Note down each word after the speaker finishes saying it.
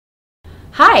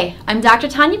Hi, I'm Dr.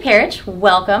 Tanya Perich.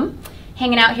 Welcome.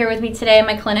 Hanging out here with me today in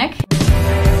my clinic.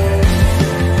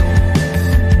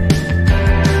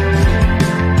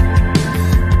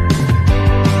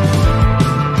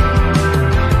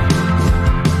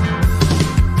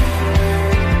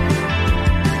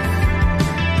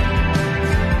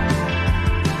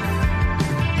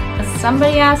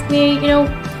 Somebody asked me,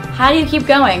 how do you keep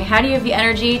going? How do you have the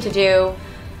energy to do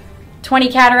 20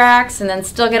 cataracts and then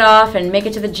still get off and make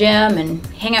it to the gym and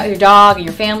hang out with your dog and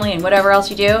your family and whatever else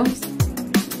you do?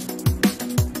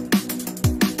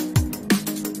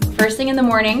 First thing in the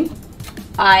morning,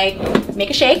 I make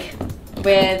a shake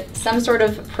with some sort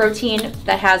of protein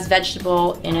that has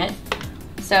vegetable in it.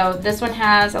 So this one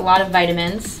has a lot of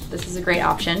vitamins. This is a great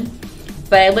option.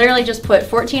 But I literally just put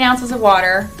 14 ounces of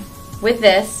water with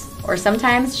this, or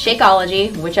sometimes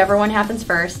Shakeology, whichever one happens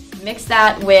first. Mix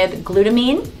that with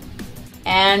glutamine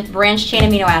and branched chain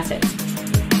amino acids.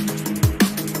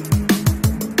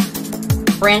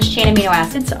 Branched chain amino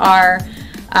acids are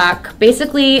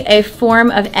basically a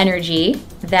form of energy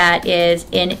that is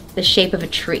in the shape of a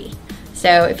tree.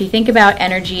 So if you think about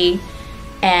energy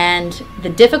and the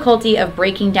difficulty of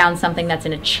breaking down something that's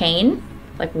in a chain,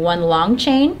 like one long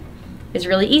chain, is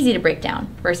really easy to break down,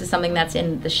 versus something that's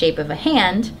in the shape of a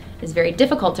hand is very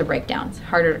difficult to break down. It's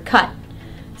harder to cut.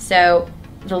 So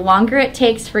the longer it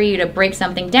takes for you to break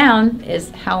something down is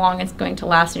how long it's going to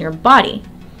last in your body.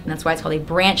 And that's why it's called a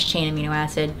branched chain amino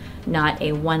acid, not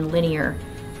a one linear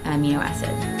amino acid.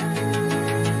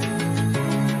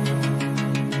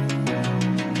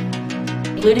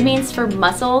 Glutamine's for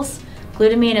muscles.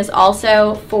 Glutamine is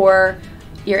also for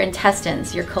your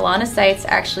intestines. Your colonocytes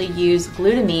actually use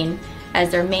glutamine as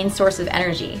their main source of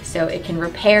energy. So it can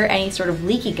repair any sort of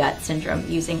leaky gut syndrome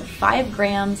using 5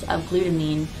 grams of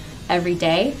glutamine every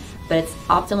day, but it's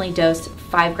optimally dosed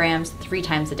 5 grams 3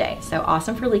 times a day. So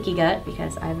awesome for leaky gut,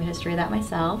 because I have a history of that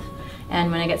myself. And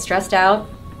when I get stressed out,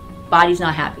 body's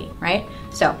not happy, right?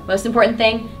 So most important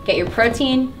thing, get your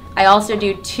protein. I also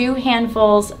do 2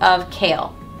 handfuls of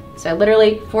kale. So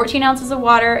literally 14 ounces of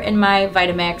water in my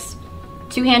Vitamix,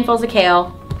 2 handfuls of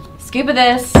kale, scoop of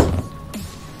this,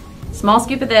 small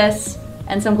scoop of this,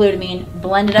 and some glutamine.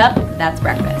 Blend it up, that's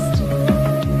breakfast.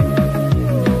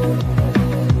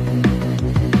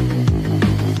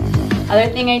 Other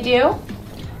thing I do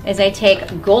is I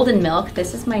take golden milk.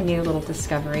 This is my new little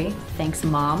discovery. Thanks,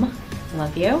 Mom.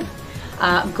 Love you.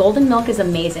 Golden milk is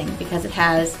amazing because it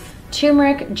has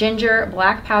turmeric, ginger,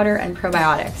 black powder, and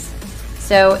probiotics.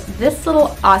 So this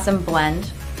little awesome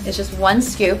blend is just 1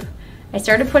 scoop. I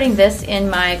started putting this in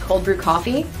my cold brew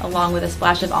coffee along with a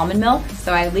splash of almond milk.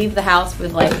 So I leave the house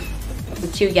with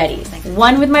with 2 Yetis. Like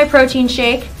 1 with my protein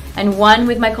shake and 1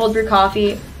 with my cold brew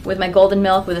coffee with my golden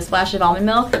milk with a splash of almond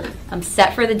milk. I'm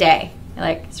set for the day.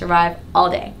 I survive all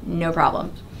day, no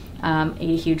problem.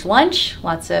 Eat a huge lunch,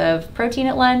 lots of protein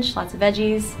at lunch, lots of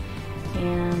veggies,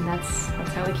 and that's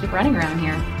how we keep running around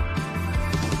here.